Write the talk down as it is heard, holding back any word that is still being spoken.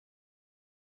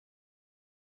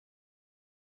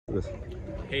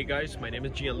Hey guys, my name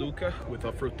is Gianluca with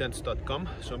offroadtents.com.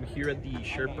 So I'm here at the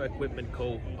Sherpa Equipment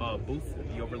Co. booth at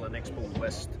the Overland Expo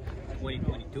West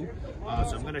 2022.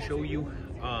 So I'm going to show you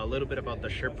a little bit about the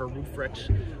Sherpa roof racks,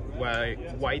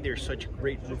 why they're such a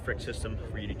great roof rack system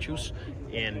for you to choose,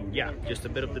 and yeah, just a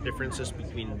bit of the differences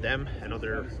between them and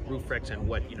other roof racks and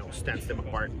what stands them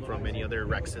apart from any other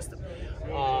rack system.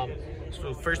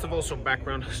 So first of all, some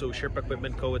background. So Sherpa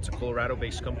Equipment Co. It's a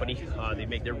Colorado-based company. They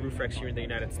make their roof racks here in the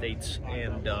United States,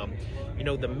 and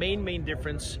the main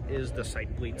difference is the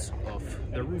side plates of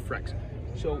the roof racks.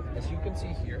 So as you can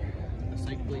see here, the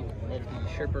side plate of the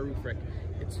Sherpa roof rack,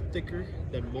 it's thicker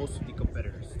than most of the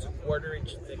competitors. It's a 1/4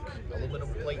 inch thick aluminum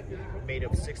plate made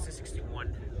of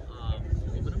 6061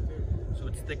 aluminum, so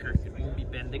it's thicker. It won't be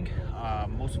bending.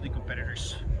 Most of the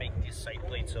competitors make these side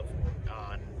plates of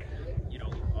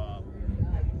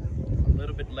a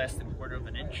little bit less than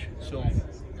 1/4 inch. So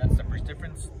that's the first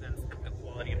difference. That's the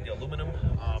quality of the aluminum.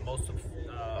 Most of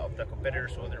the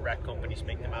competitors or the rack companies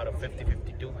make them out of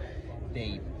 5052.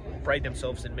 They pride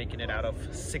themselves in making it out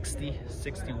of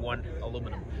 6061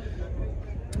 aluminum.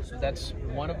 So that's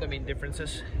one of the main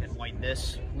differences, and why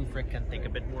this roof rack can take a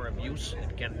bit more abuse.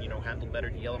 It can handle better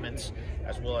the elements,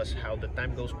 as well as how the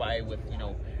time goes by with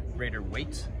greater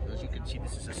weight. As you can see,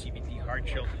 this is a CVT hard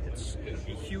shell. It's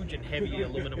a huge and heavy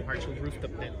aluminum hard shell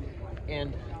rooftop tent,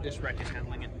 and this rack is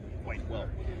handling it quite well.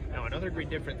 Now another great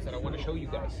difference that I want to show you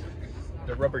guys,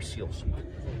 the rubber seals.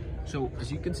 So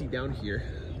as you can see down here,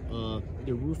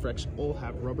 the roof racks all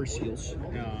have rubber seals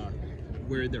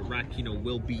where the rack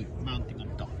will be mounting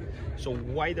on top. So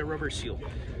why the rubber seal?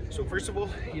 So first of all,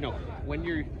 when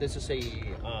this is a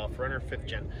 4runner 5th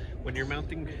gen, when you're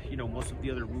mounting most of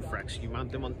the other roof racks, you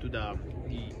mount them onto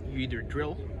you either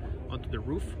drill onto the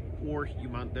roof, or you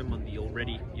mount them on the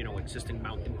already existing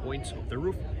mounting points of the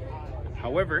roof.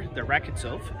 However, the rack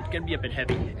itself, it can be a bit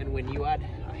heavy, and when you add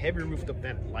a heavy rooftop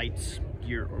tent, lights,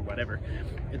 gear, or whatever,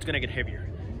 it's gonna get heavier.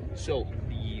 So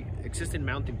the existing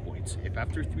mounting points, if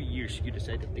after 3 years you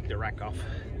decide to take the rack off,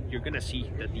 you're gonna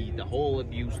see that the whole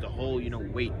abuse, the whole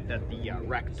weight that the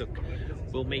rack took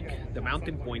will make the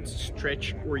mounting points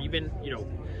stretch, or even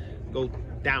go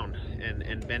down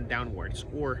and bend downwards,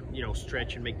 or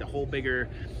stretch and make the hole bigger.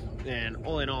 And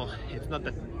all in all, it's not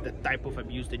the type of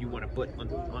abuse that you want to put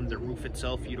on the roof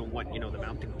itself. You don't want the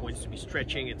mounting points to be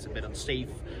stretching. It's a bit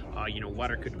unsafe.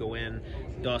 Water could go in,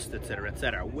 dust, etc.,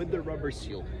 etc. With the rubber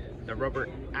seal, the rubber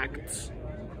acts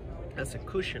as a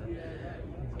cushion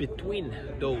between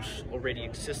those already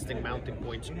existing mounting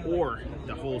points, or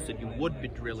the holes that you would be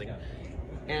drilling,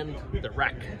 and the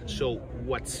rack. So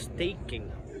what's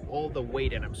taking all the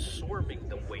weight and absorbing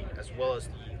the weight, as well as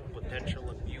the potential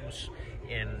abuse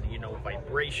and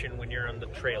vibration when you're on the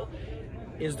trail,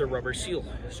 is the rubber seal.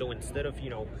 So instead of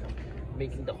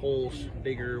making the holes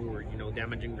bigger, or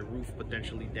damaging the roof,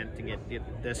 potentially denting it,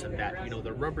 this and that,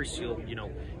 the rubber seal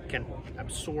can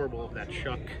absorb all of that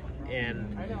shock,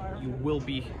 and you will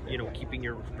be keeping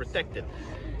your roof protected.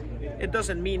 It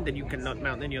doesn't mean that you cannot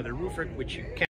mount any other roof rack, which you can.